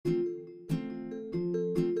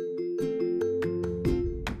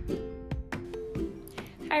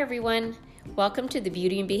everyone. Welcome to the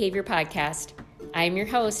Beauty and Behavior Podcast. I am your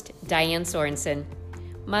host, Diane Sorensen,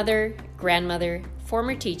 mother, grandmother,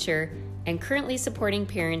 former teacher, and currently supporting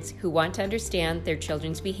parents who want to understand their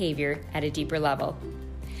children's behavior at a deeper level.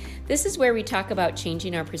 This is where we talk about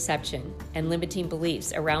changing our perception and limiting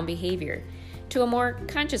beliefs around behavior to a more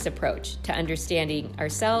conscious approach to understanding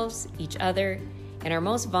ourselves, each other, and our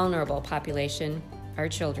most vulnerable population, our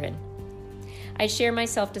children. I share my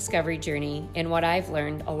self-discovery journey and what I've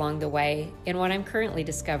learned along the way and what I'm currently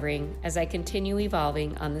discovering as I continue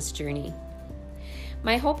evolving on this journey.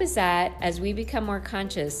 My hope is that as we become more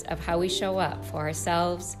conscious of how we show up for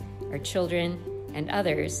ourselves, our children, and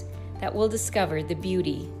others, that we'll discover the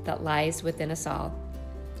beauty that lies within us all.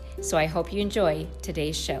 So I hope you enjoy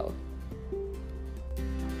today's show.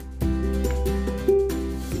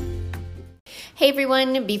 Hey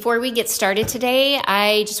everyone, before we get started today,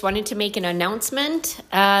 I just wanted to make an announcement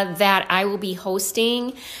that I will be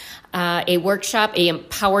hosting a workshop, a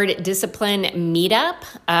Empowered Discipline meetup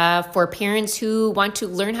for parents who want to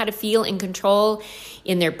learn how to feel in control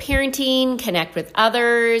in their parenting, connect with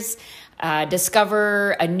others,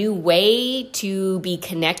 discover a new way to be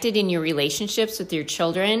connected in your relationships with your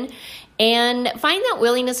children, and find that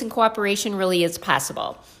willingness and cooperation really is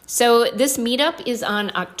possible. So this meetup is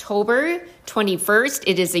on October 21st.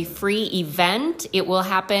 It is a free event. It will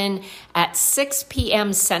happen at 6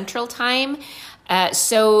 p.m. Central Time.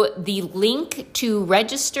 So the link to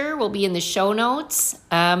register will be in the show notes,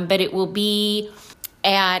 but it will be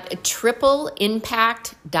at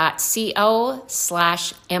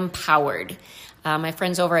trippleimpact.co/empowered. My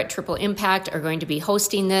friends over at Triple Impact are going to be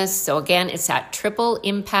hosting this. So again, it's at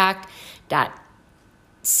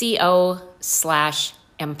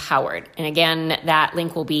trippleimpact.co/empowered. And again, that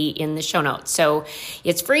link will be in the show notes. So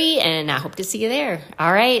it's free and I hope to see you there.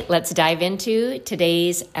 All right, let's dive into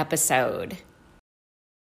today's episode.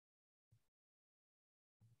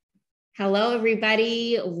 Hello,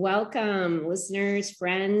 everybody. Welcome, listeners,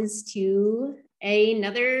 friends, to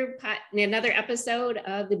another episode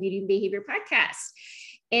of the Beauty and Behavior Podcast.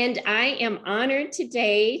 And I am honored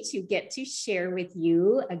today to get to share with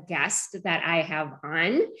you a guest that I have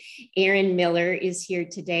on. Erin Miller is here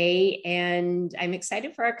today, and I'm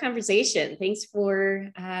excited for our conversation. Thanks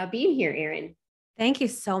for being here, Erin. Thank you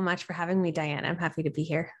so much for having me, Diane. I'm happy to be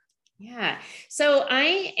here. Yeah. So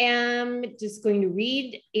I am just going to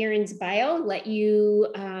read Erin's bio, let you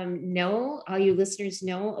know, all you listeners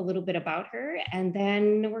know a little bit about her, and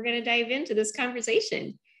then we're going to dive into this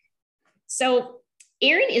conversation. So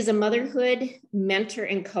Erin is a motherhood mentor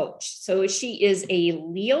and coach. So she is a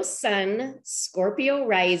Leo sun, Scorpio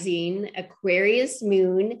rising, Aquarius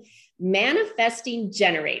moon, manifesting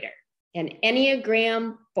generator, and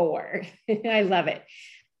Enneagram 4. I love it.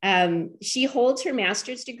 She holds her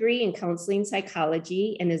master's degree in counseling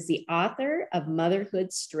psychology and is the author of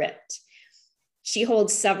Motherhood Stripped. She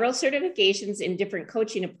holds several certifications in different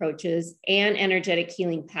coaching approaches and energetic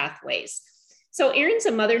healing pathways. So Erin's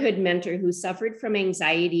a motherhood mentor who suffered from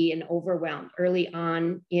anxiety and overwhelm early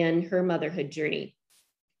on in her motherhood journey.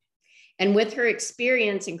 And with her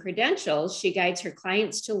experience and credentials, she guides her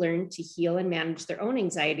clients to learn to heal and manage their own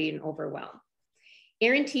anxiety and overwhelm.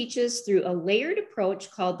 Erin teaches through a layered approach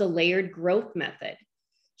called the Layered Growth Method.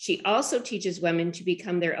 She also teaches women to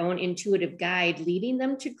become their own intuitive guide, leading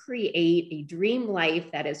them to create a dream life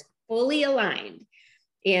that is fully aligned.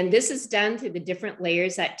 And this is done through the different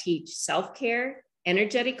layers that teach self-care,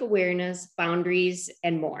 energetic awareness, boundaries,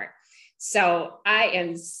 and more. So I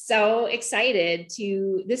am so excited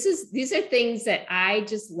these are things that I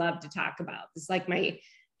just love to talk about. It's like my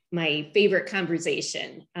favorite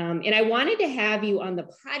conversation. And I wanted to have you on the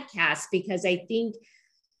podcast because I think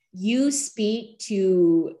you speak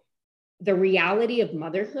to the reality of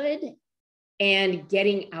motherhood and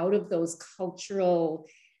getting out of those cultural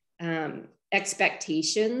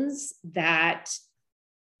expectations that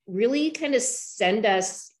really kind of send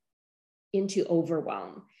us into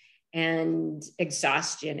overwhelm and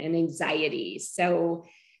exhaustion and anxiety. So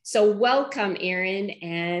welcome, Erin,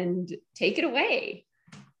 and take it away.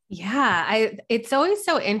 Yeah, it's always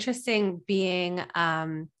so interesting being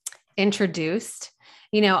introduced.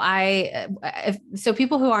 So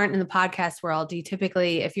people who aren't in the podcast world, you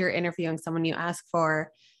typically, if you're interviewing someone, you ask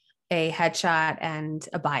for a headshot and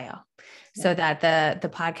a bio so that the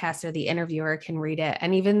podcast or the interviewer can read it.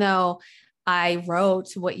 And even though I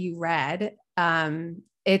wrote what you read,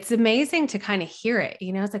 it's amazing to kind of hear it.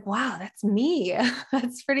 It's like, wow, that's me.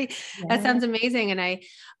 That sounds amazing. And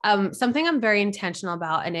something I'm very intentional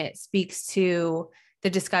about, and it speaks to the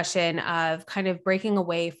discussion of kind of breaking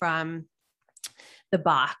away from the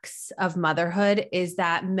box of motherhood is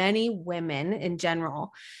that many women in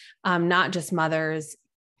general, not just mothers,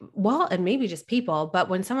 well, and maybe just people, but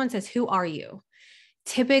when someone says, "Who are you?"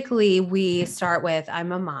 Typically we start with,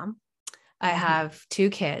 "I'm a mom. I have 2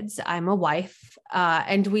 kids. I'm a wife."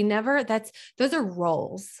 And we never, those are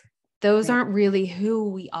roles. Those Right. aren't really who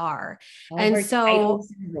we are. All of And our so,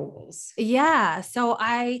 titles and roles. yeah. So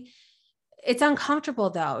it's uncomfortable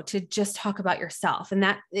though, to just talk about yourself, and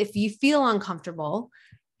that if you feel uncomfortable,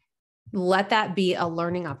 let that be a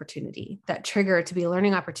learning opportunity, that trigger to be a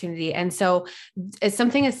learning opportunity. And so it's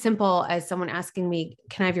something as simple as someone asking me,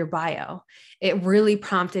 "Can I have your bio?" It really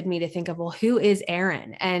prompted me to think of, well, who is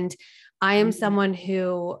Erin? And I am someone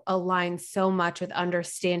who aligns so much with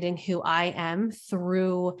understanding who I am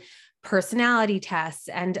through personality tests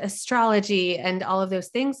and astrology and all of those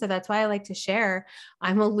things. So that's why I like to share.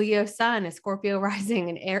 I'm a Leo sun, a Scorpio rising,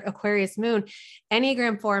 an Aquarius moon,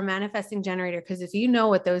 Enneagram 4 manifesting generator. Because if you know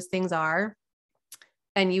what those things are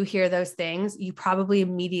and you hear those things, you probably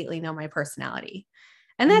immediately know my personality.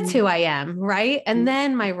 And that's who I am, right? And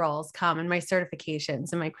then my roles come, and my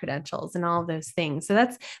certifications and my credentials and all of those things. So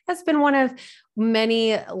that's been one of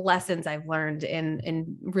many lessons I've learned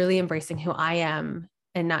in really embracing who I am,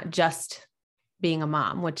 and not just being a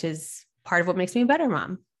mom, which is part of what makes me a better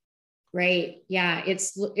mom. Right. Yeah.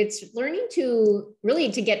 It's learning to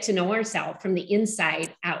really to get to know ourselves from the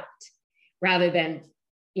inside out, rather than,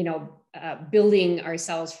 building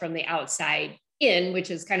ourselves from the outside in,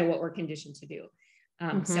 which is kind of what we're conditioned to do.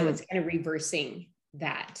 So it's kind of reversing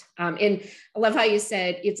that. And I love how you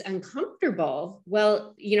said it's uncomfortable.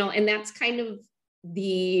 Well, and that's kind of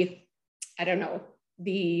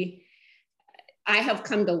I have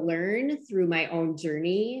come to learn through my own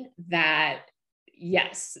journey that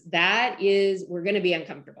yes, we're going to be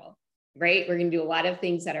uncomfortable, right? We're going to do a lot of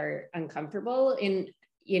things that are uncomfortable. And,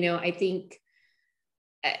 I think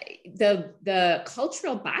the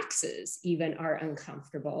cultural boxes even are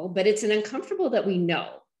uncomfortable, but it's an uncomfortable that we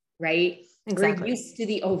know, right? Exactly. We're used to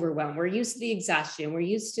the overwhelm. We're used to the exhaustion. We're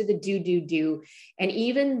used to the do. And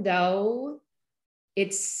even though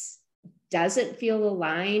doesn't feel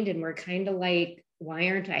aligned and we're kind of like, why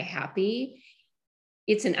aren't I happy?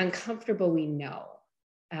 It's an uncomfortable we know.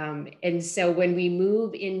 And so when we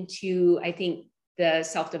move into, I think, the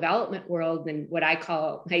self-development world and what I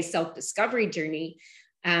call my self-discovery journey,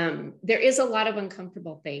 there is a lot of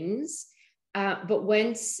uncomfortable things. But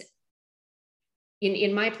once,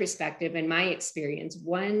 in my perspective and my experience,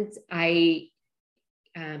 once I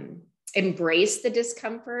embrace the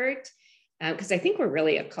discomfort, because I think we're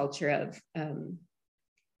really a culture of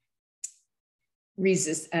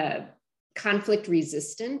conflict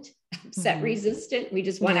resistant, upset resistant. We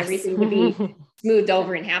just want everything to be smoothed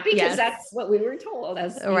over and happy, because that's what we were told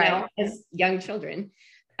as as young children.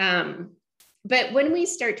 But when we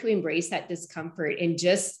start to embrace that discomfort and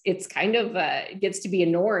it's kind of gets to be a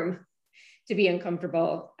norm to be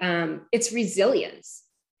uncomfortable, it's resilience.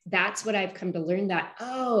 That's what I've come to learn, that,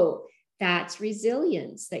 that's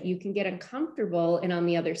resilience, that you can get uncomfortable. And on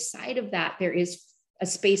the other side of that, there is a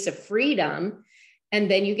space of freedom. And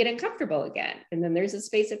then you get uncomfortable again. And then there's a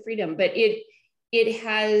space of freedom. But it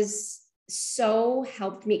has so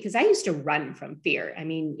helped me, because I used to run from fear. I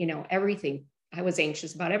mean, everything. I was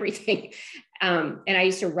anxious about everything. And I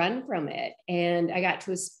used to run from it. And I got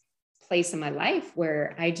to a place in my life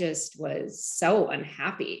where I just was so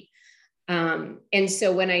unhappy. And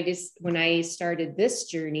so when I started this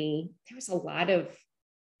journey, there was a lot of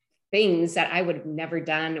things that I would have never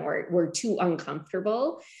done or were too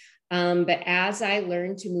uncomfortable. But as I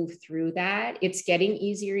learned to move through that, it's getting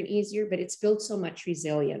easier and easier, but it's built so much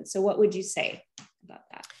resilience. So what would you say about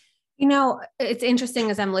that? It's interesting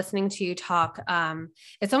as I'm listening to you talk.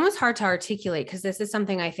 It's almost hard to articulate, because this is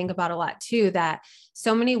something I think about a lot too, that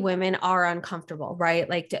so many women are uncomfortable, right?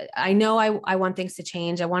 Like, I know I want things to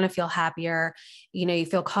change. I want to feel happier. You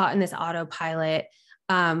feel caught in this autopilot,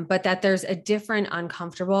 but that there's a different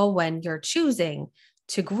uncomfortable when you're choosing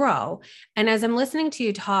to grow. And as I'm listening to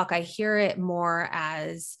you talk, I hear it more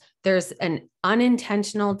as there's an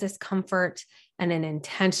unintentional discomfort and an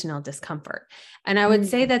intentional discomfort. And I would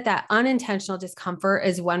say that unintentional discomfort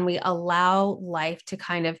is when we allow life to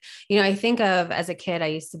kind of, I think of, as a kid, I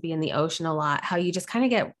used to be in the ocean a lot, how you just kind of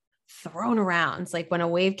get thrown around. It's like when a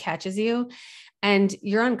wave catches you and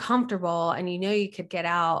you're uncomfortable and you could get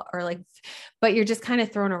out, but you're just kind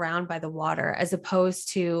of thrown around by the water, as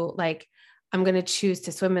opposed to like, I'm going to choose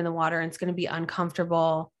to swim in the water and it's going to be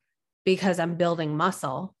uncomfortable because I'm building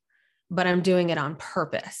muscle, but I'm doing it on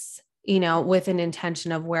purpose, with an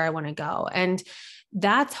intention of where I want to go. And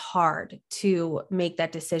that's hard to make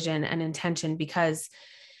that decision and intention, because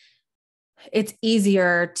it's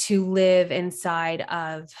easier to live inside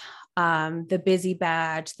of the busy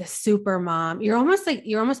badge, the super mom. You're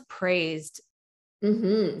almost praised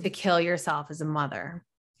Mm-hmm. to kill yourself as a mother.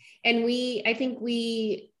 And I think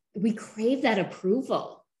we crave that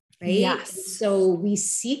approval, right? Yes. So we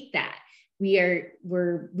seek that. We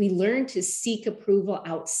learn to seek approval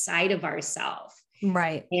outside of ourselves,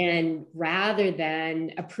 Right. and rather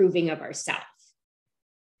than approving of ourselves.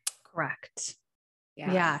 Correct.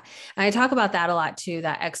 Yeah. Yeah. And I talk about that a lot too,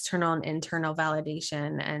 that external and internal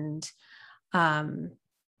validation. And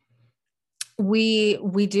we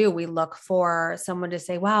look for someone to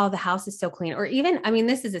say, wow, the house is so clean. Or even, I mean,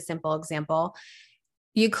 this is a simple example.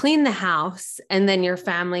 You clean the house and then your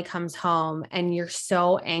family comes home and you're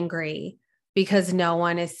so angry because no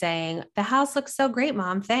one is saying, the house looks so great,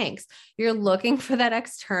 mom, thanks. You're looking for that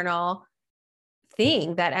external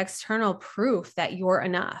thing, that external proof that you're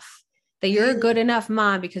enough, that you're a good enough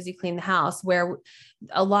mom because you clean the house. Where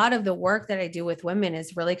a lot of the work that I do with women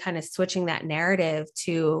is really kind of switching that narrative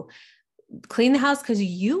to clean the house because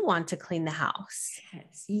you want to clean the house.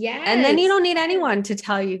 Yes. Yes. And then you don't need anyone to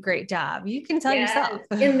tell you great job. You can tell yourself.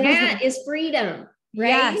 And that is freedom, right?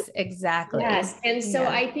 Yes, exactly. Yes. And so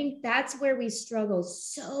I think that's where we struggle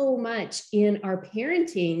so much in our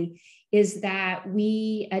parenting, is that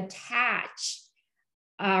we attach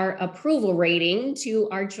our approval rating to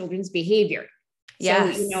our children's behavior.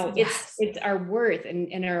 Yes. So, it's our worth,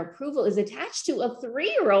 and our approval is attached to a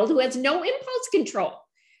 3-year-old who has no impulse control.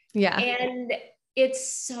 Yeah. And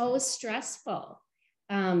it's so stressful.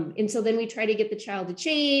 And so then we try to get the child to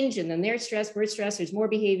change, and then they're stressed, we're stressed, there's more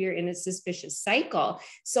behavior, and it's this vicious cycle.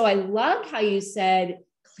 So I loved how you said,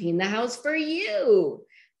 clean the house for you.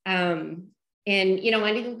 And,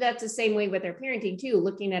 I think that's the same way with our parenting too,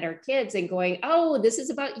 looking at our kids and going, oh, this is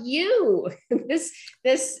about you.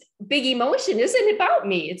 this big emotion isn't about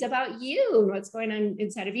me. It's about you and what's going on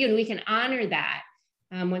inside of you. And we can honor that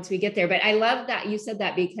once we get there. But I love that you said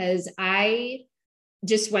that, because I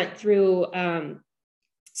just went through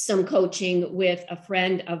some coaching with a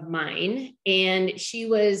friend of mine, and she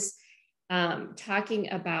was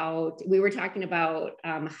talking about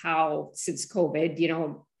how since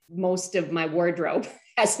COVID, most of my wardrobe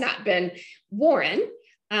has not been worn.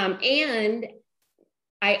 And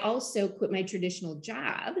I also quit my traditional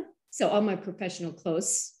job. So all my professional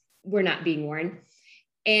clothes were not being worn.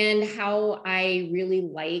 And how I really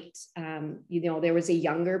liked, there was a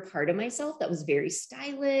younger part of myself that was very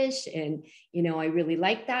stylish, and, I really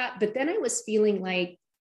liked that. But then I was feeling like,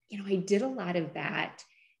 I did a lot of that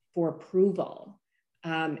for approval.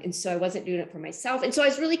 And so I wasn't doing it for myself. And so I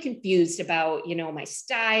was really confused about, my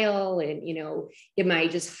style and, am I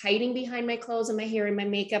just hiding behind my clothes and my hair and my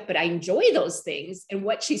makeup? But I enjoy those things. And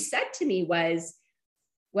what she said to me was,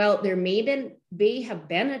 well, there may have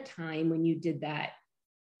been a time when you did that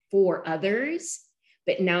for others,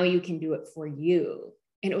 but now you can do it for you.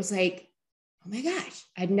 And it was like, oh my gosh,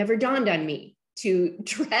 I'd never dawned on me to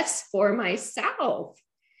dress for myself.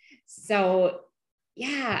 So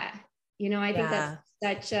yeah, I think that's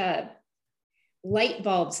such a light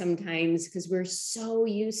bulb sometimes, because we're so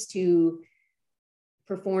used to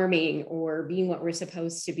performing or being what we're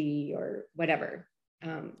supposed to be or whatever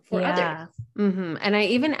for others. Mm-hmm. And I,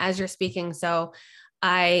 even as you're speaking, so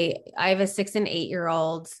I have a 6 and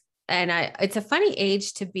 8-year-old, and it's a funny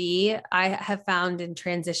age to be. I have found in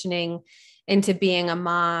transitioning into being a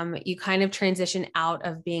mom, you kind of transition out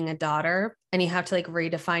of being a daughter, and you have to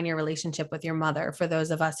redefine your relationship with your mother, for those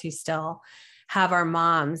of us who still have our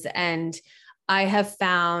moms. And I have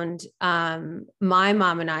found my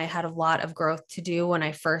mom and I had a lot of growth to do when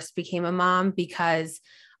I first became a mom, because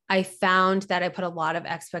I found that I put a lot of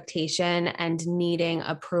expectation and needing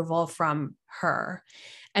approval from her.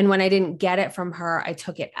 And when I didn't get it from her, I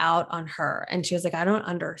took it out on her. And she was like, I don't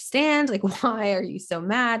understand. Why are you so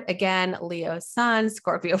mad? Again, Leo sun,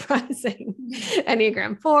 Scorpio rising,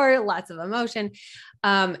 Enneagram 4, lots of emotion.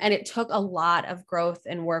 And it took a lot of growth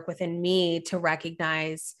and work within me to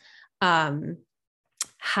recognize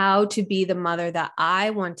how to be the mother that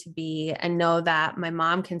I want to be, and know that my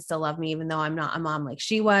mom can still love me, even though I'm not a mom like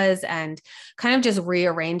she was, and kind of just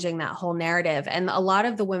rearranging that whole narrative. And a lot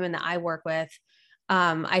of the women that I work with,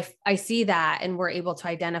 I see that, and we're able to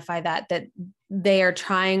identify that they are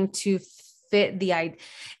trying to fit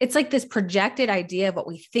it's like this projected idea of what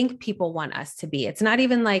we think people want us to be. It's not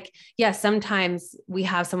even sometimes we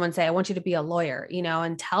have someone say, I want you to be a lawyer,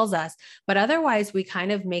 and tells us, but otherwise we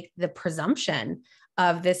kind of make the presumption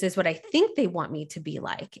of, this is what I think they want me to be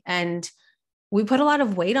like. And we put a lot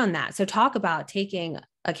of weight on that. So talk about taking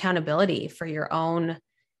accountability for your own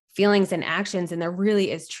feelings and actions. And there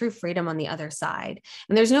really is true freedom on the other side.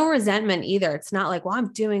 And there's no resentment either. It's not like, well,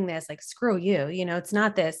 I'm doing this, like, screw you. You know, it's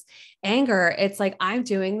not this anger. It's like, I'm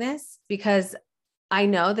doing this because I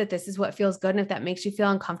know that this is what feels good. And if that makes you feel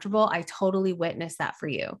uncomfortable, I totally witness that for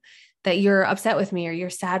you, that you're upset with me or you're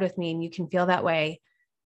sad with me and you can feel that way.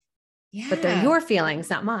 Yeah. But they're your feelings,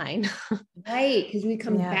 not mine. Right. Because we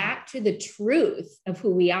come back to the truth of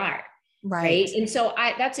who we are. Right. And so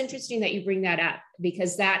that's interesting that you bring that up,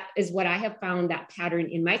 because that is what I have found, that pattern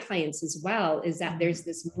in my clients as well, is that there's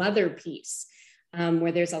this mother piece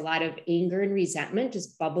where there's a lot of anger and resentment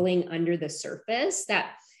just bubbling under the surface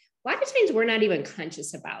that a lot of times we're not even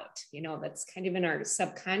conscious about, you know, that's kind of in our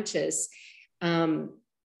subconscious. And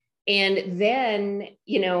then,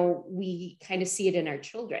 you know, we kind of see it in our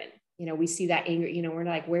children. You know, we see that anger, you know, we're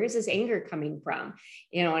like, where's this anger coming from?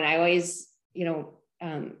 You know, and I always, you know,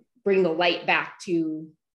 bring the light back to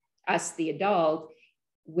us, the adult.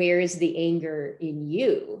 Where is the anger in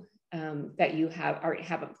you that you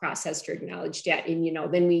haven't processed or acknowledged yet? And, you know,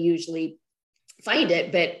 then we usually find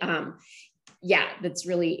it. But yeah, that's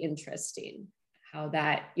really interesting how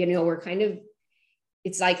that, you know, we're kind of,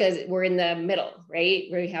 it's like we're in the middle, right?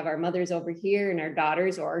 Where we have our mothers over here and our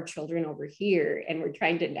daughters or our children over here, and we're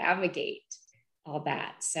trying to navigate all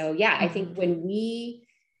that. So yeah, I think when we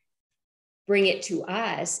bring it to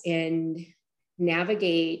us and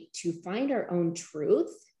navigate to find our own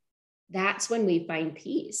truth, that's when we find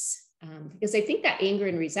peace. Because I think that anger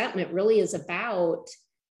and resentment really is about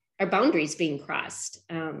our boundaries being crossed.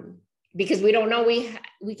 Because we don't know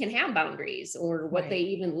we can have boundaries or what they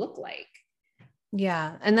even look like.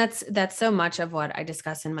 Yeah. And that's so much of what I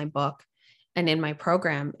discuss in my book and in my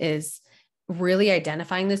program, is really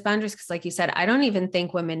identifying those boundaries. Cause like you said, I don't even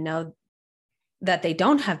think women know that they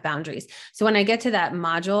don't have boundaries. So when I get to that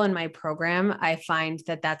module in my program, I find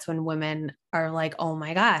that that's when women are like, oh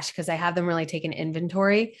my gosh, because I have them really take an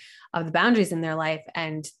inventory of the boundaries in their life.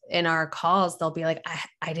 And in our calls, they'll be like,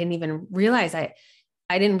 I didn't even realize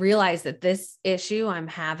I didn't realize that this issue I'm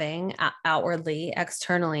having outwardly,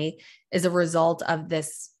 externally, is a result of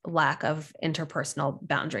this lack of interpersonal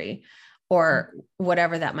boundary or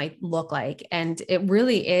whatever that might look like. And it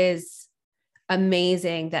really is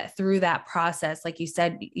amazing that through that process, like you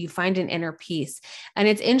said, you find an inner peace. And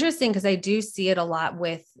it's interesting because I do see it a lot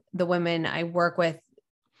with the women I work with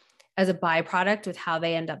as a byproduct with how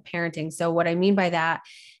they end up parenting. So what I mean by that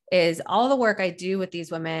is all the work I do with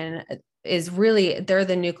these women is really, they're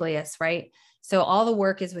the nucleus, right? So all the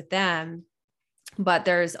work is with them, but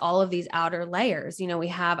there's all of these outer layers. You know, we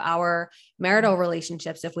have our marital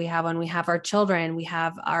relationships. If we have one, we have our children, we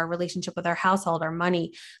have our relationship with our household, our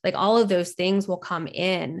money, like all of those things will come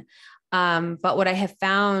in. But what I have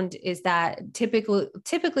found is that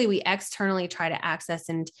typically we externally try to access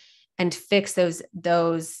and fix those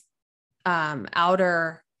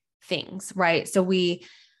outer things, right? So we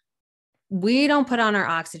don't put on our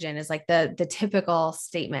oxygen is like the typical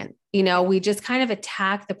statement, you know, we just kind of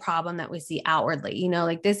attack the problem that we see outwardly, you know,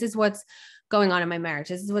 like this is what's going on in my marriage.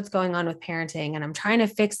 This is what's going on with parenting. And I'm trying to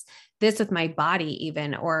fix this with my body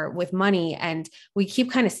even, or with money. And we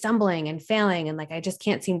keep kind of stumbling and failing. And like, I just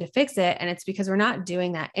can't seem to fix it. And it's because we're not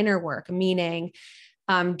doing that inner work, meaning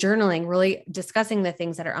journaling, really discussing the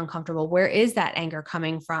things that are uncomfortable. Where is that anger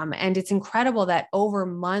coming from? And it's incredible that over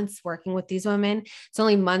months working with these women, it's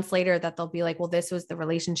only months later that they'll be like, well, this was the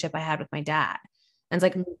relationship I had with my dad. And it's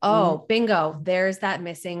like, oh, bingo, there's that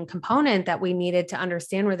missing component that we needed to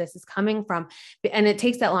understand where this is coming from. And it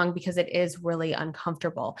takes that long because it is really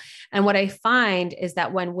uncomfortable. And what I find is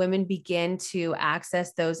that when women begin to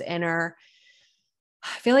access those inner,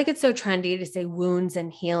 I feel like it's so trendy to say wounds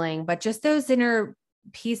and healing, but just those inner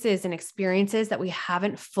pieces and experiences that we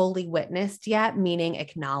haven't fully witnessed yet, meaning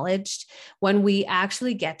acknowledged. When we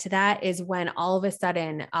actually get to that is when all of a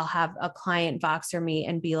sudden I'll have a client Voxer me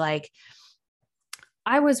and be like,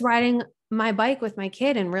 I was riding my bike with my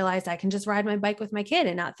kid and realized I can just ride my bike with my kid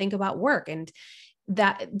and not think about work. And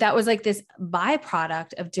that was like this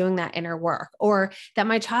byproduct of doing that inner work, or that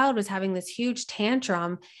my child was having this huge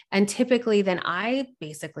tantrum. And typically then I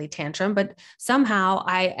basically tantrum, but somehow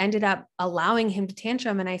I ended up allowing him to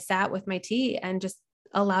tantrum. And I sat with my tea and just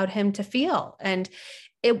allowed him to feel. And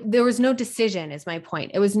there was no decision is my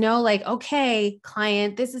point. It was no like, okay,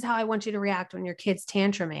 client, this is how I want you to react when your kid's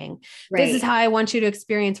tantruming. Right. This is how I want you to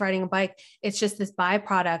experience riding a bike. It's just this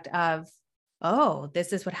byproduct of, oh,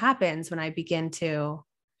 this is what happens when I begin to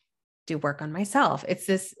do work on myself.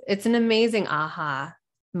 It's an amazing aha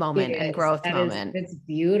moment and growth moment. It's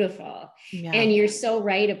beautiful. Yeah. And you're so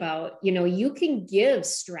right about, you know, you can give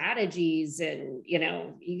strategies and, you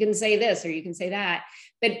know, you can say this or you can say that,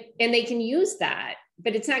 and they can use that.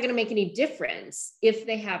 but it's not going to make any difference if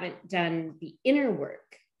they haven't done the inner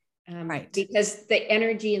work. Right. Because the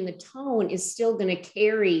energy and the tone is still going to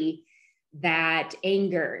carry that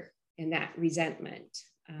anger and that resentment.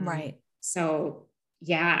 Right. So,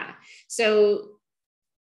 yeah. So,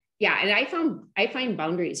 yeah. And I find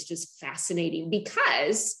boundaries just fascinating,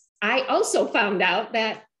 because I also found out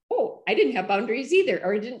that, oh, I didn't have boundaries either,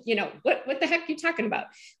 or didn't, what the heck are you talking about?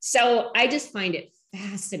 So I just find it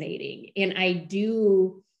fascinating. And I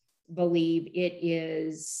do believe it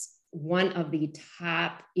is one of the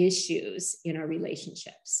top issues in our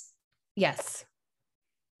relationships. Yes.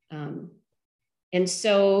 And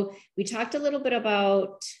so we talked a little bit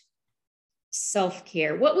about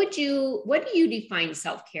self-care. What do you define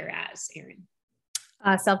self-care as, Erin?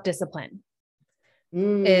 Self-discipline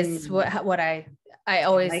is what I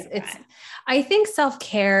always, I think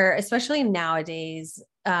self-care, especially nowadays,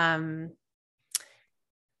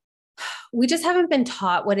 we just haven't been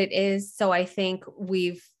taught what it is. So I think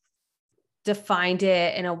we've defined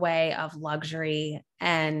it in a way of luxury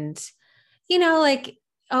and, like,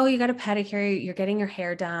 oh, you got a pedicure, you're getting your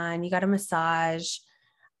hair done, you got a massage,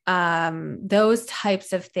 those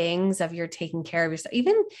types of things of you're taking care of yourself,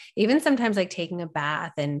 even sometimes like taking a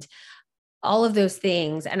bath and all of those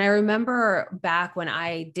things. And I remember back when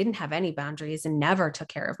I didn't have any boundaries and never took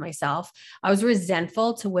care of myself, I was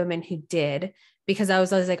resentful to women who did, because I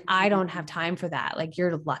was always like, I don't have time for that. Like,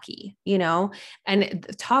 you're lucky, and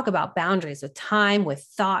talk about boundaries with time, with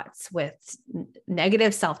thoughts, with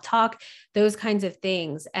negative self-talk, those kinds of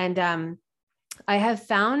things. And I have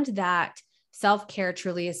found that self-care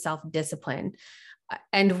truly is self-discipline,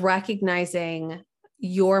 and recognizing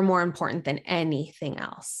you're more important than anything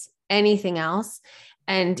else.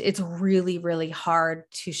 And it's really, really hard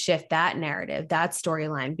to shift that narrative, that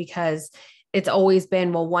storyline, because it's always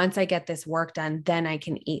been, well, once I get this work done, then I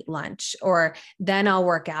can eat lunch, or then I'll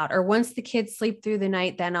work out, or once the kids sleep through the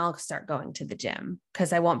night, then I'll start going to the gym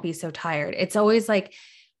because I won't be so tired. It's always like,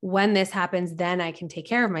 when this happens, then I can take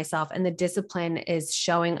care of myself. And the discipline is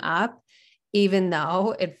showing up, even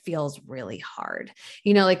though it feels really hard.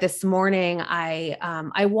 Like this morning,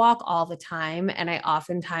 I walk all the time, and I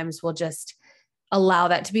oftentimes will just allow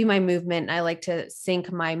that to be my movement. I like to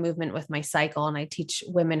sync my movement with my cycle, and I teach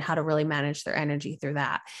women how to really manage their energy through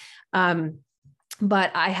that.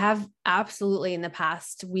 But I have absolutely in the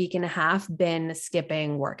past week and a half been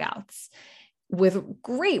skipping workouts with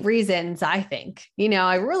great reasons. I think,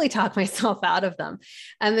 I really talked myself out of them.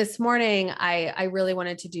 And this morning I really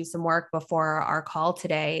wanted to do some work before our call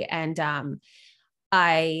today. And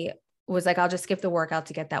I was like, I'll just skip the workout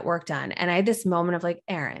to get that work done. And I had this moment of like,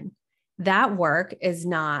 Erin, that work is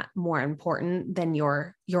not more important than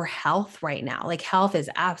your health right now. Like, health is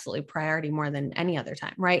absolutely priority more than any other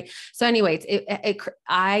time. Right. So anyways,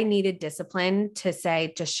 I needed discipline to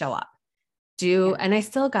say, just show up, and I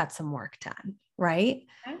still got some work done. Right.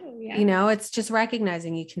 Oh, yeah. It's just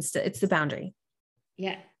recognizing it's the boundary.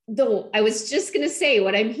 Yeah. Though I was just going to say,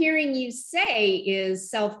 what I'm hearing you say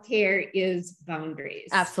is self-care is boundaries.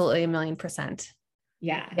 Absolutely. 1,000,000%.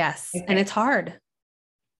 Yeah. Yes. Okay. And it's hard.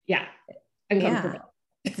 Yeah. Uncomfortable.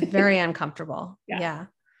 Yeah. It's very uncomfortable. Yeah.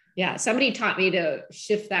 Yeah. Somebody taught me to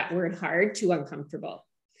shift that word hard to uncomfortable.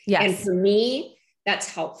 Yes. And for me, that's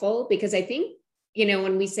helpful, because I think,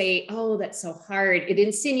 when we say, oh, that's so hard, it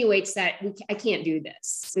insinuates that I can't do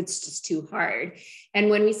this. It's just too hard. And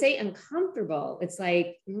when we say uncomfortable, it's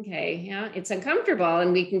like, okay, yeah, it's uncomfortable,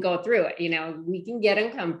 and we can go through it. We can get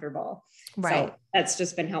uncomfortable. Right. So that's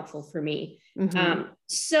just been helpful for me. Mm-hmm.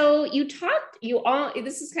 So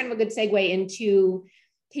this is kind of a good segue into,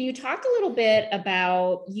 can you talk a little bit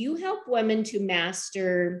about, you help women to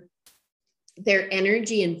master their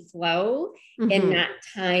energy and flow, and not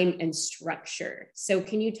time and structure. So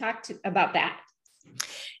can you talk about that?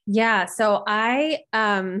 Yeah. So I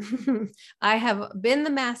have been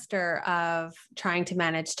the master of trying to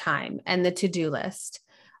manage time and the to-do list,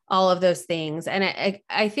 all of those things. And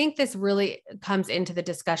I think this really comes into the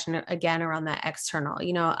discussion again around that external.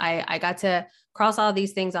 I got to cross all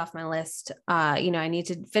these things off my list. I need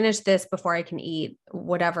to finish this before I can eat,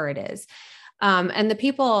 whatever it is. And the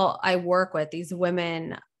people I work with, these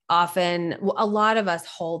women, often, a lot of us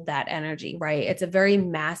hold that energy, right? It's a very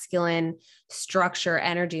masculine structure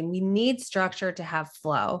energy, and we need structure to have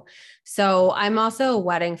flow. So I'm also a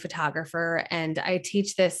wedding photographer, and I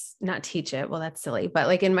teach this, not teach it. Well, that's silly, but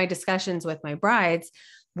like in my discussions with my brides,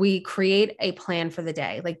 we create a plan for the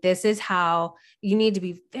day. Like, this is how you need to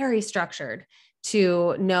be very structured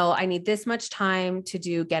to know, I need this much time to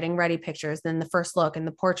do getting ready pictures, then the first look and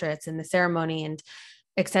the portraits and the ceremony. And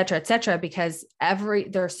et cetera, because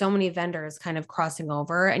there are so many vendors kind of crossing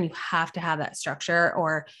over, and you have to have that structure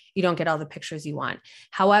or you don't get all the pictures you want.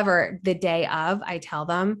 However, the day of, I tell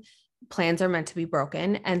them plans are meant to be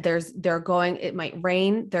broken, and it might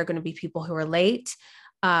rain. There are going to be people who are late,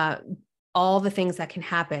 all the things that can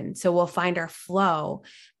happen. So we'll find our flow,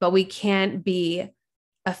 but we can't be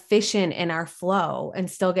efficient in our flow and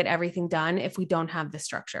still get everything done if we don't have the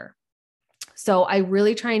structure. So I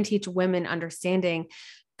really try and teach women understanding,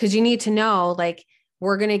 because you need to know, like,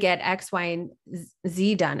 we're going to get X, Y, and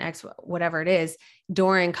Z done, X, whatever it is,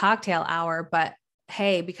 during cocktail hour. But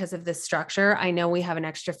hey, because of this structure, I know we have an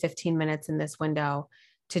extra 15 minutes in this window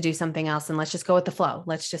to do something else. And let's just go with the flow.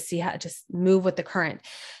 Let's just see how, just move with the current.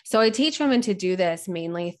 So I teach women to do this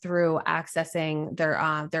mainly through accessing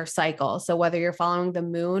their cycle. So whether you're following the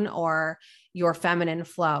moon or your feminine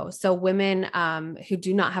flow. So women who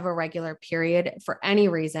do not have a regular period for any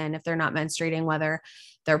reason, if they're not menstruating, whether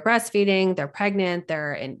they're breastfeeding, they're pregnant,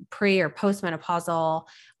 they're in pre or postmenopausal,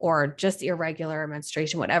 or just irregular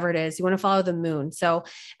menstruation, whatever it is, you want to follow the moon. So,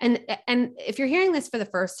 and if you're hearing this for the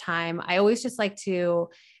first time, I always just like to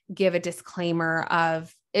give a disclaimer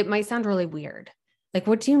of, it might sound really weird. Like,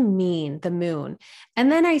 what do you mean the moon?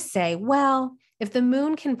 And then I say, well, if the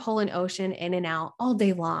moon can pull an ocean in and out all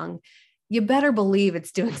day long, you better believe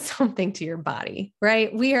it's doing something to your body,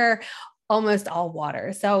 right? We are almost all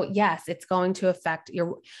water. So yes, it's going to affect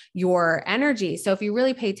your energy. So if you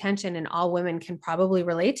really pay attention, and all women can probably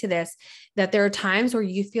relate to this, that there are times where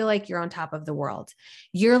you feel like you're on top of the world.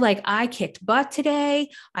 You're like, I kicked butt today.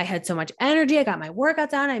 I had so much energy. I got my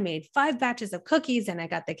workout done. I made 5 batches of cookies, and I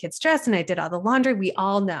got the kids dressed, and I did all the laundry. We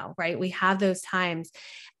all know, right? We have those times.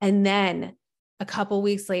 And then a couple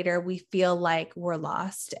weeks later, we feel like we're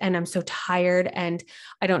lost, and I'm so tired and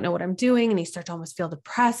I don't know what I'm doing. And you start to almost feel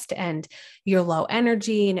depressed, and you're low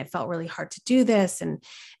energy, and it felt really hard to do this, and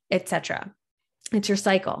etc. It's your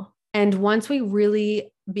cycle. And once we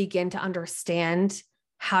really begin to understand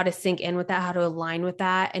how to sync in with that, how to align with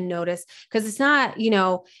that, and notice, because it's not,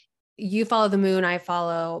 you follow the moon, I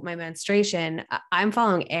follow my menstruation. I'm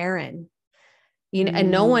following Erin.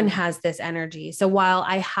 And no one has this energy. So while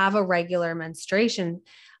I have a regular menstruation,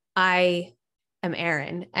 I am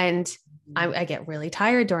Erin, and I get really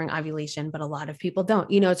tired during ovulation, but a lot of people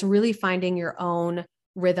don't. It's really finding your own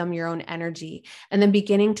rhythm, your own energy, and then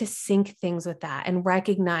beginning to sync things with that and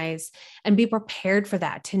recognize and be prepared for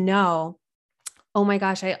that, to know, oh my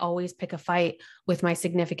gosh, I always pick a fight with my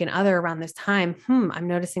significant other around this time. I'm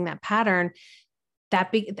noticing that pattern.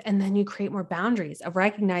 And then you create more boundaries of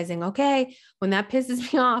recognizing, okay, when that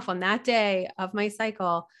pisses me off on that day of my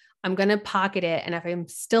cycle, I'm going to pocket it. And if I'm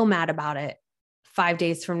still mad about it 5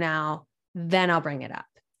 days from now, then I'll bring it up,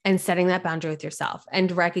 and setting that boundary with yourself and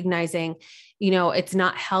recognizing, it's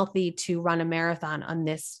not healthy to run a marathon on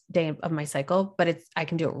this day of my cycle, but I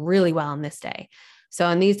can do it really well on this day. So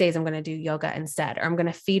on these days, I'm going to do yoga instead, or I'm going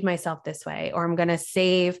to feed myself this way, or I'm going to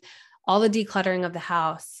save all the decluttering of the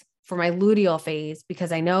house for my luteal phase,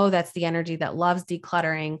 because I know that's the energy that loves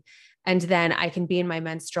decluttering. And then I can be in my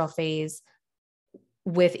menstrual phase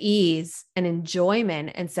with ease and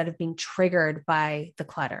enjoyment instead of being triggered by the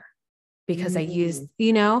clutter, because I use,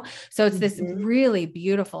 so it's this really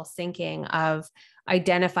beautiful syncing of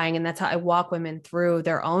identifying. And that's how I walk women through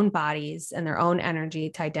their own bodies and their own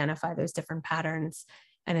energy to identify those different patterns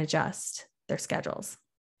and adjust their schedules.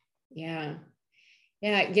 Yeah.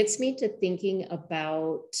 Yeah. It gets me to thinking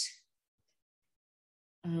about,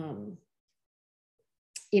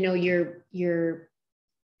 you're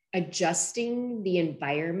adjusting the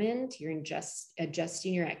environment, you're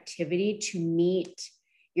adjusting your activity to meet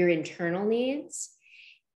your internal needs.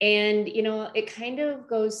 And, it kind of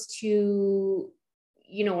goes to,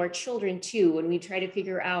 our children too, when we try to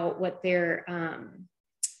figure out what their,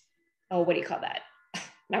 what do you call that?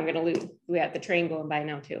 Now I'm going to lose. We have the train going by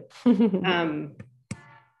now too.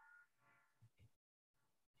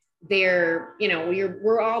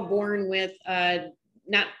 We're all born with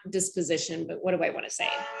not disposition, but what do I want to say?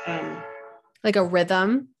 Like a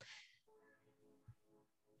rhythm.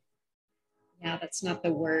 Yeah, that's not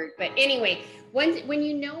the word. But anyway, when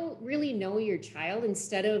you really know your child,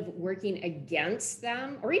 instead of working against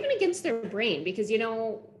them or even against their brain, because,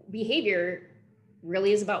 behavior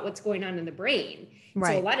really is about what's going on in the brain.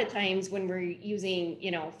 Right. So a lot of times when we're using,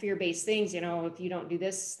 fear-based things, if you don't do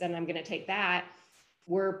this, then I'm going to take that.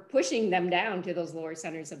 We're pushing them down to those lower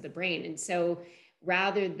centers of the brain. And so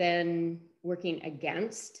rather than working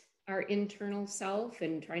against our internal self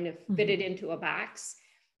and trying to fit it into a box,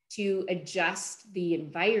 to adjust the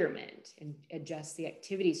environment and adjust the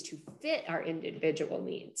activities to fit our individual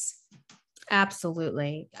needs.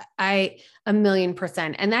 Absolutely. I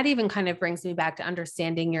 1,000,000%. And that even kind of brings me back to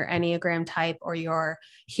understanding your Enneagram type or your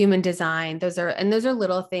human design. Those are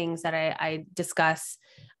little things that I discuss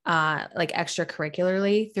like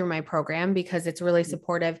extracurricularly through my program, because it's really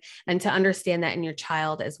supportive, and to understand that in your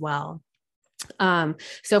child as well.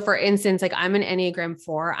 So for instance, like I'm an Enneagram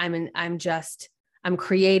 4, I'm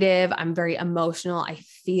creative. I'm very emotional.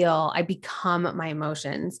 I become my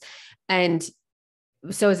emotions. And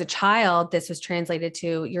so as a child, this was translated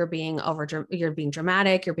to you're being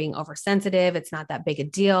dramatic, you're being oversensitive. It's not that big a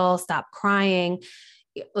deal. Stop crying.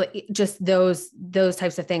 Just those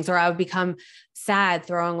types of things. Or I would become sad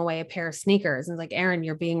throwing away a pair of sneakers, and it's like, Erin,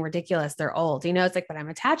 you're being ridiculous. They're old. It's like, but I'm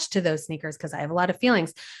attached to those sneakers because I have a lot of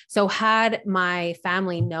feelings. So had my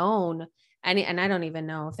family known and I don't even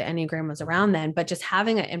know if the Enneagram was around then, but just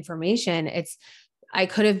having that information, I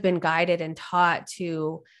could have been guided and taught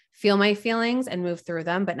to feel my feelings and move through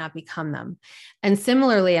them, but not become them. And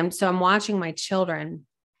similarly, I'm watching my children.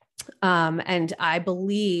 And I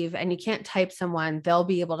believe, and you can't type someone, they'll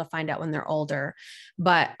be able to find out when they're older.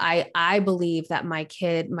 But I believe that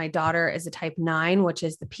my daughter is a type 9, which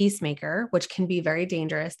is the peacemaker, which can be very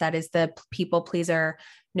dangerous. That is the people pleaser,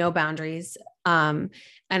 no boundaries. And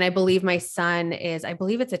I believe my son I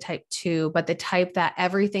believe it's a type 2, but the type that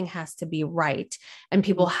everything has to be right. And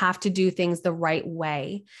people have to do things the right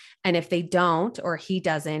way. And if they don't, or he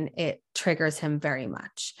doesn't, it triggers him very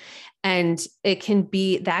much. And that can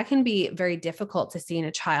be very difficult to see in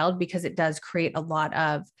a child, because it does create a lot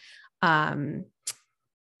of,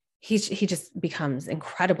 he just becomes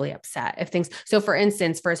incredibly upset if things. So for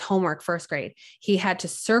instance, for his homework, first grade, he had to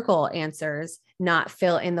circle answers, not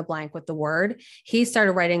fill in the blank with the word. He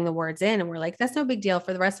started writing the words in, and we're like, that's no big deal.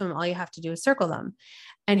 For the rest of them, all you have to do is circle them.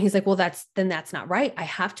 And he's like, well, that's not right. I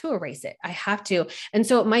have to erase it. I have to. And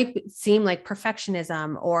so it might seem like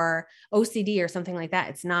perfectionism or OCD or something like that.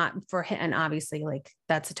 It's not for him. And obviously, like,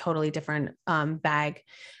 that's a totally different bag,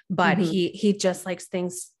 but he just likes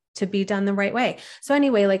things to be done the right way. So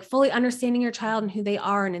anyway, like fully understanding your child and who they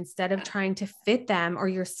are, and instead of trying to fit them or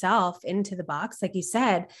yourself into the box, like you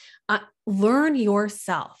said, learn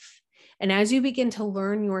yourself. And as you begin to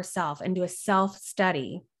learn yourself and do a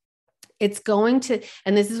self-study, it's going to,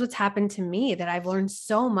 and this is what's happened to me, that I've learned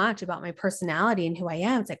so much about my personality and who I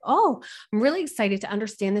am. It's like, oh, I'm really excited to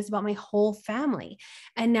understand this about my whole family.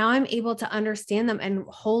 And now I'm able to understand them and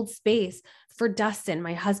hold space for Dustin,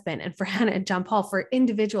 my husband, and for Hannah and John Paul, for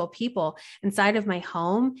individual people inside of my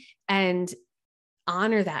home, and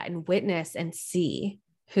honor that and witness and see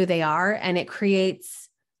who they are. And it creates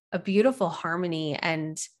a beautiful harmony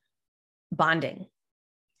and bonding.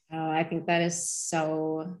 Oh, I think that is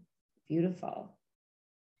so beautiful.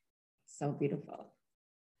 So beautiful.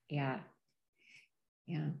 Yeah.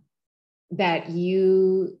 Yeah. That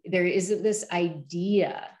there isn't this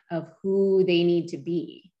idea of who they need to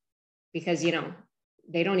be, because,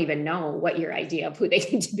 they don't even know what your idea of who they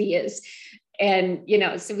need to be is. And,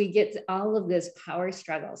 so we get all of this power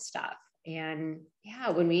struggle stuff. And yeah,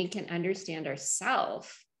 when we can understand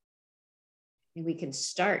ourselves, we can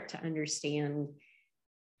start to understand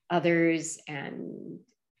others, and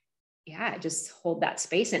yeah, just hold that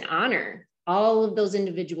space and honor all of those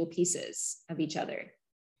individual pieces of each other.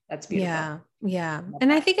 That's beautiful. Yeah. Yeah.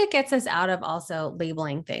 And I think it gets us out of also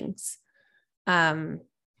labeling things. I'm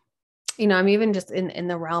even just in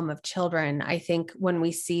the realm of children. I think when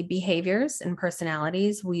we see behaviors and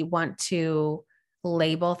personalities, we want to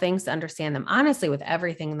label things to understand them. Honestly, with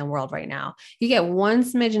everything in the world right now, you get one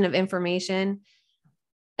smidgen of information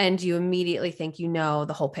and you immediately think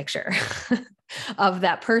the whole picture of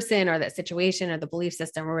that person or that situation or the belief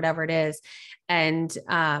system or whatever it is. And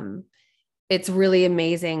it's really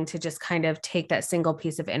amazing to just kind of take that single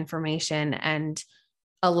piece of information and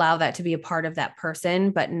allow that to be a part of that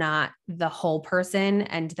person, but not the whole person.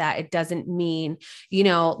 And that it doesn't mean,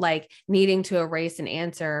 like needing to erase an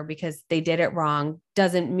answer because they did it wrong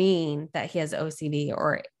doesn't mean that he has OCD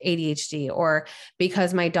or ADHD, or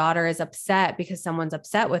because my daughter is upset because someone's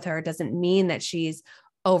upset with her doesn't mean that she's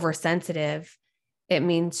oversensitive. It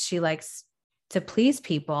means she likes to please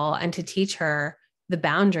people, and to teach her the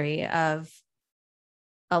boundary of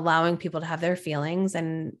allowing people to have their feelings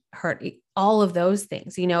and hurt, all of those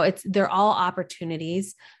things. They're all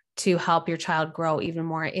opportunities to help your child grow even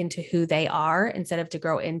more into who they are, instead of to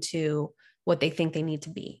grow into what they think they need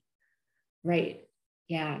to be. Right.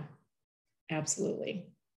 Yeah, absolutely.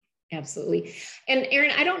 Absolutely. And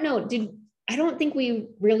Erin, I don't know, I don't think we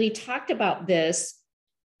really talked about this.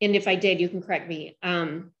 And if I did, you can correct me.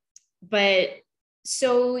 But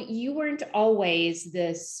so you weren't always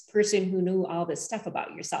this person who knew all this stuff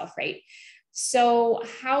about yourself, right? So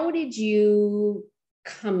how did you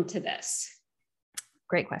come to this?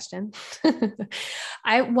 Great question.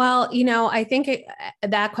 I think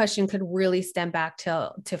that question could really stem back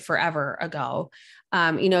to forever ago.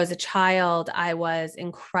 As a child, I was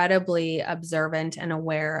incredibly observant and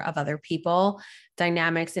aware of other people,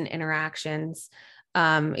 dynamics and interactions.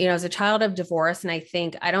 As a child of divorce, and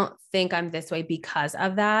I don't think I'm this way because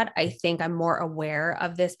of that. I think I'm more aware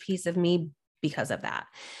of this piece of me because of that.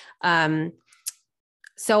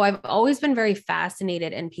 So I've always been very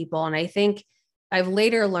fascinated in people. And I think I've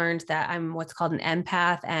later learned that I'm what's called an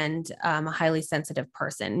empath and a highly sensitive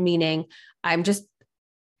person, meaning I'm just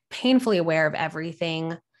painfully aware of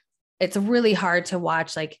everything. It's really hard to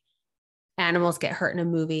watch like animals get hurt in a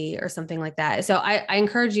movie or something like that. So I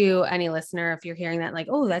encourage you, any listener, if you're hearing that, like,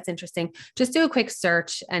 oh, that's interesting, just do a quick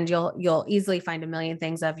search and you'll easily find a million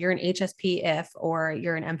things of you're an HSP if, or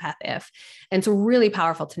you're an empath if. And it's really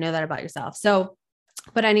powerful to know that about yourself.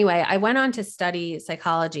 But anyway, I went on to study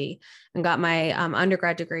psychology and got my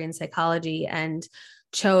undergrad degree in psychology and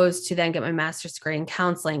chose to then get my master's degree in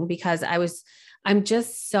counseling because I'm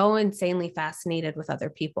just so insanely fascinated with other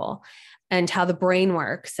people and how the brain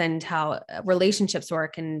works and how relationships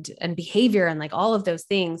work and behavior and like all of those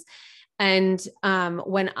things. And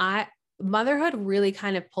motherhood really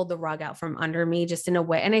kind of pulled the rug out from under me just in a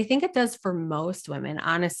way. And I think it does for most women,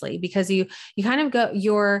 honestly, because you kind of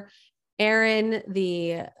you're Erin,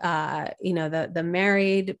 the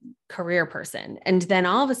married career person. And then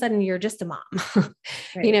all of a sudden you're just a mom,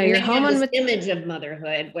 Right. you're home on this image of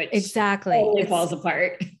motherhood, which exactly totally falls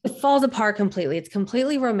apart. It falls apart completely. It's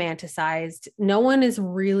completely romanticized. No one is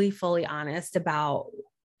really fully honest about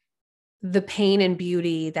the pain and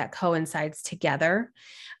beauty that coincides together.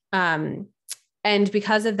 And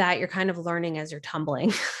because of that, you're kind of learning as you're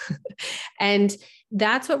tumbling. And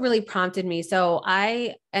that's what really prompted me. So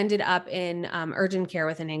I ended up in urgent care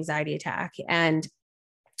with an anxiety attack. And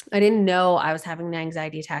I didn't know I was having an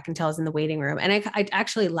anxiety attack until I was in the waiting room. And I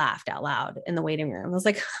actually laughed out loud in the waiting room. I was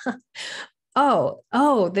like,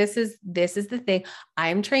 oh, this is the thing.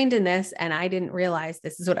 I'm trained in this. And I didn't realize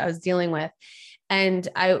this is what I was dealing with. And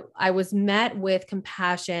I was met with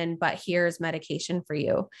compassion, but here's medication for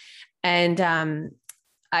you. And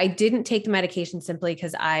I didn't take the medication simply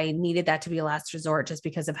because I needed that to be a last resort, just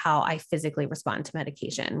because of how I physically respond to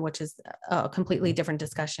medication, which is a completely different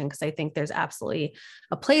discussion because I think there's absolutely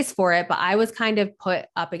a place for it. But I was kind of put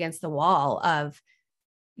up against the wall of,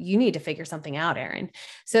 you need to figure something out, Erin.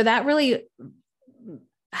 So that really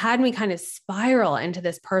had me kind of spiral into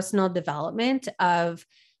this personal development of,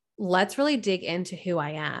 let's really dig into who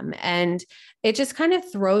I am. And it just kind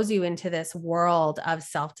of throws you into this world of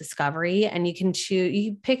self-discovery, and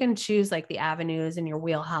you pick and choose like the avenues and your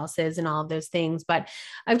wheelhouses and all of those things. But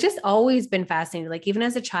I've just always been fascinated. Like even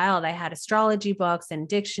as a child, I had astrology books and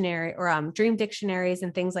dictionary or dream dictionaries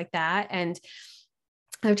and things like that. And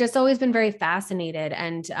I've just always been very fascinated.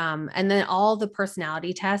 And then all the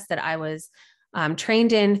personality tests that I was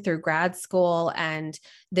trained in through grad school and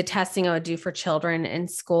the testing I would do for children in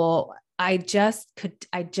school. I just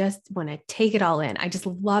want to take it all in. I just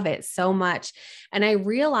love it so much. And I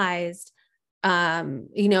realized, in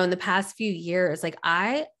the past few years, like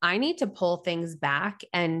I need to pull things back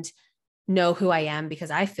and know who I am because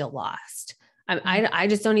I feel lost. I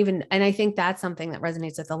just don't even, and I think that's something that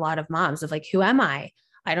resonates with a lot of moms of like, who am I?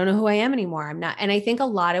 I don't know who I am anymore. I'm not. And I think a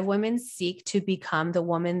lot of women seek to become the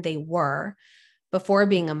woman they were before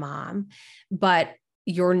being a mom, but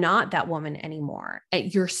you're not that woman anymore.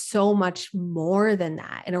 You're so much more than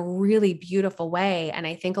that in a really beautiful way. And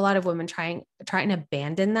I think a lot of women try and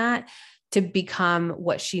abandon that to become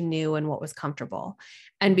what she knew and what was comfortable.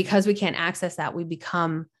 And because we can't access that,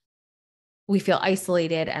 we feel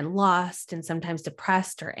isolated and lost and sometimes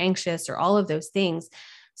depressed or anxious or all of those things.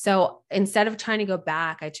 So instead of trying to go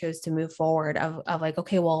back, I chose to move forward of like,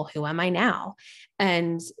 okay, well, who am I now?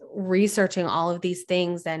 And researching all of these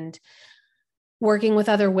things and working with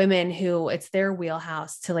other women who it's their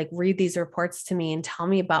wheelhouse to like read these reports to me and tell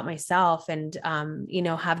me about myself and,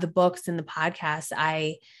 have the books and the podcasts.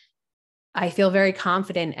 I feel very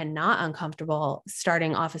confident and not uncomfortable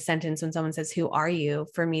starting off a sentence when someone says, who are you?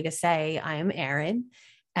 For me to say, I am Erin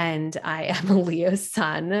and I am a Leo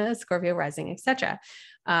sun, Scorpio rising, etc.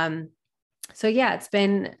 So yeah,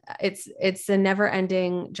 it's a never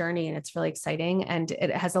ending journey and it's really exciting. And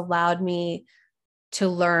it has allowed me to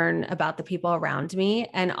learn about the people around me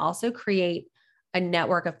and also create a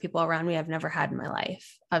network of people around me I've never had in my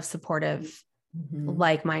life of supportive,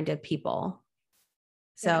 like-minded people.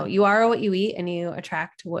 So you are what you eat and you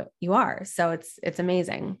attract what you are. So it's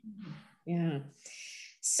amazing. Yeah.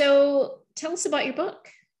 So tell us about your book.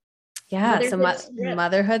 Yeah. So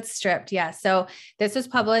Motherhood Stripped. Yeah. So this was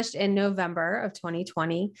published in November of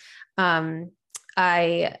 2020.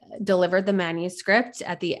 I delivered the manuscript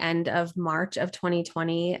at the end of March of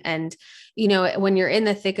 2020. And, when you're in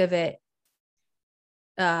the thick of it,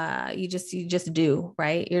 you just do,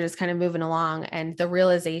 right? You're just kind of moving along. And the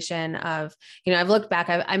realization of, I've looked back,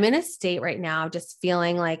 I'm in a state right now, just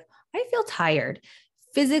feeling like I feel tired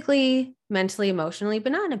physically, mentally, emotionally,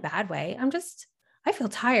 but not in a bad way. I feel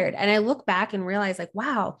tired. And I look back and realize like,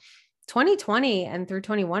 wow, 2020 and through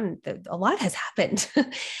 21, a lot has happened.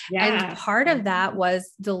 Yeah. And part of that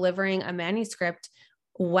was delivering a manuscript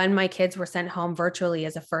when my kids were sent home virtually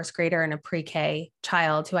as a first grader and a pre-K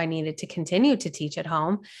child who I needed to continue to teach at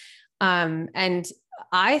home. And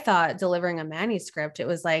I thought delivering a manuscript, it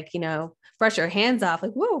was like, brush your hands off,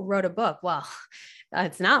 like, whoa, wrote a book. Well,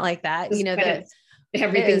 it's not like that, that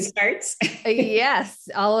everything starts. Yes.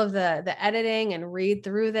 All of the editing and read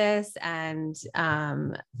through this. And,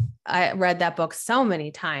 I read that book so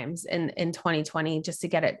many times in 2020 just to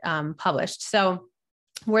get it, published. So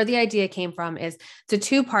where the idea came from is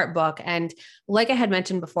it's a 2-part book. And like I had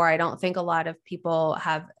mentioned before, I don't think a lot of people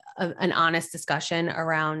have an honest discussion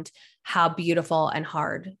around how beautiful and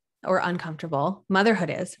hard or uncomfortable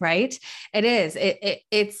motherhood is, right? It is.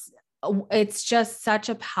 It's just such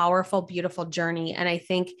a powerful, beautiful journey. And I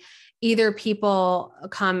think either people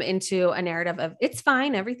come into a narrative of it's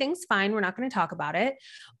fine, everything's fine, we're not going to talk about it,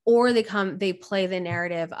 or they play the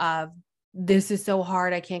narrative of this is so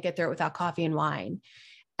hard, I can't get through it without coffee and wine.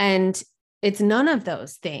 And it's none of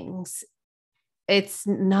those things.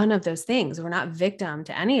 We're not victim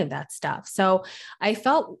to any of that stuff. So I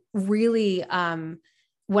felt really,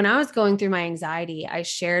 when I was going through my anxiety, I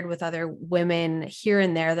shared with other women here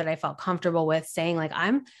and there that I felt comfortable with saying like,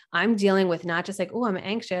 I'm dealing with not just like, oh, I'm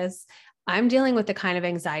anxious. I'm dealing with the kind of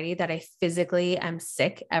anxiety that I physically am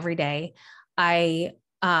sick every day.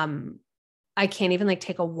 I can't even like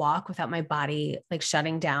take a walk without my body like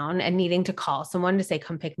shutting down and needing to call someone to say,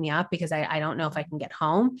 come pick me up because I don't know if I can get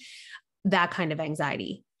home. That kind of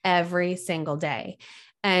anxiety every single day.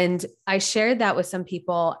 And I shared that with some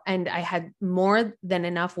people, and I had more than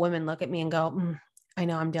enough women look at me and go, I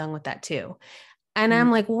know I'm dealing with that too. And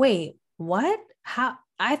I'm like, wait, what? How?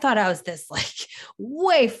 I thought I was this like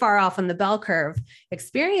way far off on the bell curve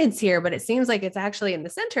experience here, but it seems like it's actually in the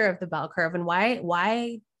center of the bell curve. And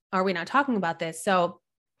why are we not talking about this? So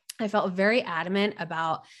I felt very adamant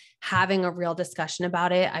about having a real discussion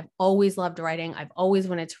about it. I've always loved writing. I've always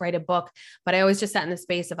wanted to write a book, but I always just sat in the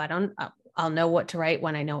space of, I'll know what to write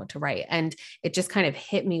when I know what to write. And it just kind of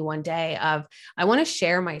hit me one day of, I want to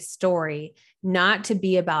share my story, not to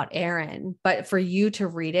be about Erin, but for you to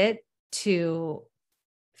read it, to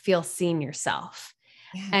feel seen yourself.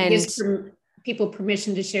 Yeah, and people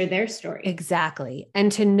permission to share their story. Exactly.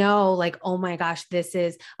 And to know like, oh my gosh,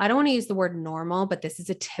 I don't want to use the word normal, but this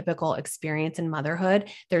is a typical experience in motherhood.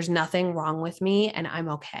 There's nothing wrong with me and I'm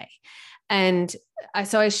okay. And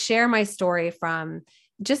so I share my story from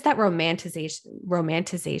just that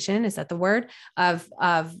romanticization, is that the word, of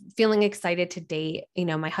feeling excited to date.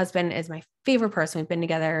 My husband is my favorite person. We've been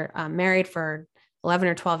together, married for 11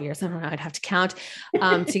 or 12 years. I don't know. I'd have to count,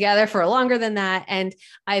 together for longer than that. And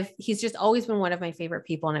he's just always been one of my favorite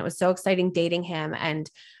people. And it was so exciting dating him and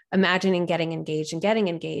imagining getting engaged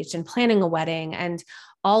and planning a wedding and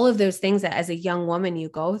all of those things that as a young woman you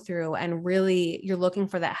go through, and really you're looking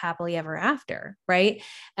for that happily ever after. Right.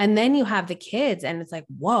 And then you have the kids and it's like,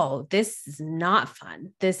 whoa, this is not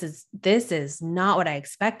fun. This is not what I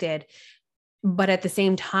expected. But at the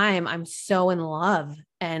same time, I'm so in love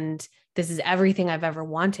and this is everything I've ever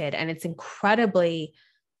wanted. And it's incredibly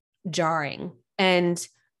jarring. And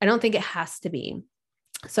I don't think it has to be.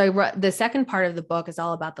 So the second part of the book is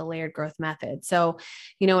all about the layered growth method. So,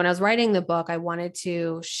 when I was writing the book, I wanted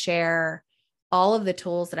to share all of the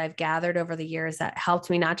tools that I've gathered over the years that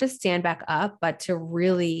helped me not just stand back up, but to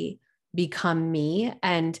really become me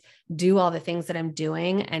and do all the things that I'm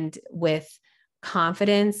doing, and with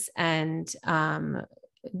confidence and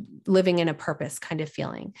living in a purpose kind of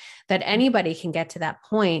feeling, that anybody can get to that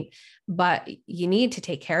point, but you need to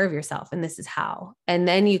take care of yourself. And this is how, and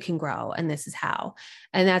then you can grow. And this is how,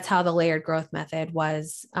 and that's how the layered growth method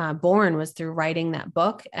was born, was through writing that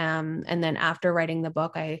book. And then after writing the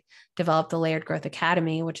book, I developed the Layered Growth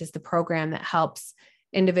Academy, which is the program that helps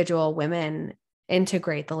individual women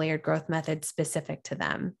integrate the layered growth method specific to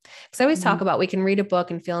them. Because I always talk about, we can read a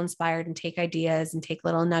book and feel inspired and take ideas and take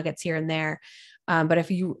little nuggets here and there. But if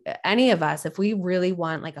we really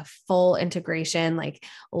want like a full integration, like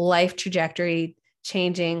life trajectory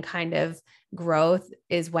changing kind of growth,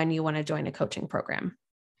 is when you want to join a coaching program.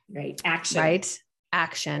 Right. Action. Right.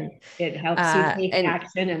 action. It helps you take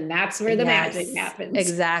action, and that's where the magic happens.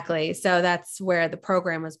 Exactly. So that's where the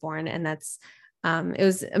program was born. And that's, it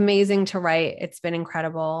was amazing to write. It's been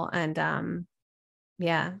incredible. And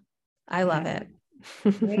yeah, I love it.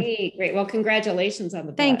 Great. Well, congratulations on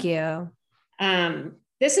the book. Thank you.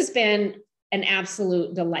 This has been an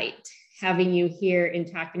absolute delight having you here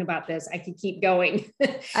and talking about this. I could keep going.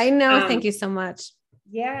 I know. Thank you so much.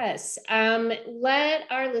 Yes. Let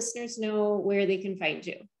our listeners know where they can find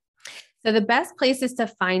you. So the best place is to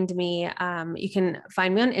find me. You can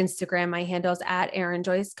find me on Instagram. My handle is at Erin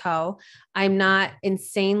Joyce Co. I'm not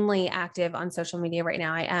insanely active on social media right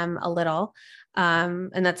now. I am a little,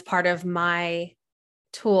 and that's part of my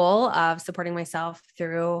tool of supporting myself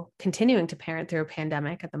through continuing to parent through a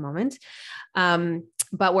pandemic at the moment.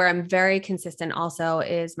 But where I'm very consistent also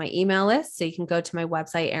is my email list. So you can go to my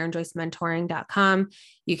website, erinjoycementoring.com.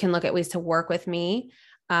 You can look at ways to work with me.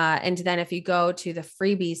 And then if you go to the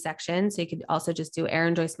freebies section, so you could also just do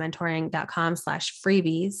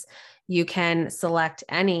erinjoycementoring.com/freebies, you can select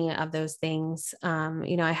any of those things.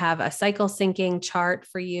 I have a cycle syncing chart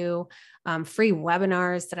for you, free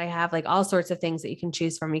webinars that I have, like all sorts of things that you can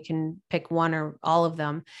choose from. You can pick one or all of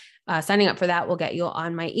them. Signing up for that will get you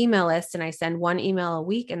on my email list. And I send one email a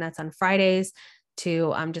week, and that's on Fridays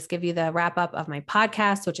to just give you the wrap up of my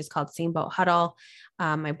podcast, which is called Steamboat Huddle,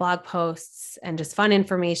 my blog posts, and just fun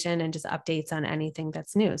information and just updates on anything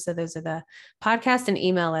that's new. So those are the podcast and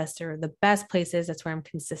email lists are the best places. That's where I'm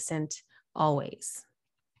consistent always.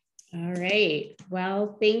 All right.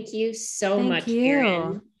 Well, thank you so much,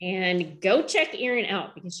 Erin. And go check Erin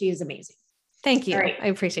out because she is amazing. Thank you. Right. I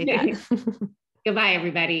appreciate that. Goodbye,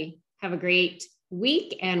 everybody. Have a great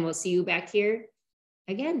week, and we'll see you back here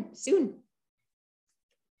again soon.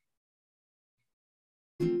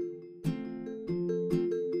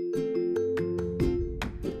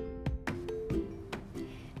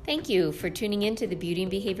 Thank you for tuning in to the Beauty and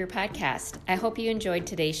Behavior Podcast. I hope you enjoyed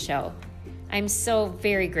today's show. I'm so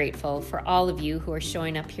very grateful for all of you who are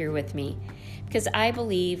showing up here with me because I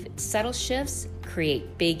believe subtle shifts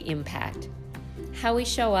create big impact. How we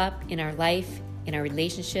show up in our life, in our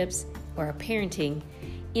relationships, or our parenting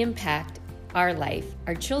impact our life,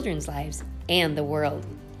 our children's lives, and the world.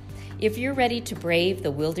 If you're ready to brave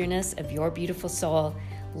the wilderness of your beautiful soul,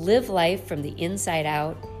 live life from the inside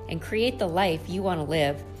out, and create the life you want to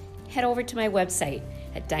live, head over to my website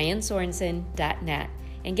at dianesorensen.net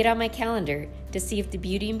and get on my calendar to see if the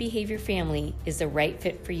Beauty and Behavior family is the right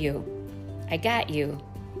fit for you. I got you,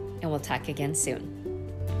 and we'll talk again soon.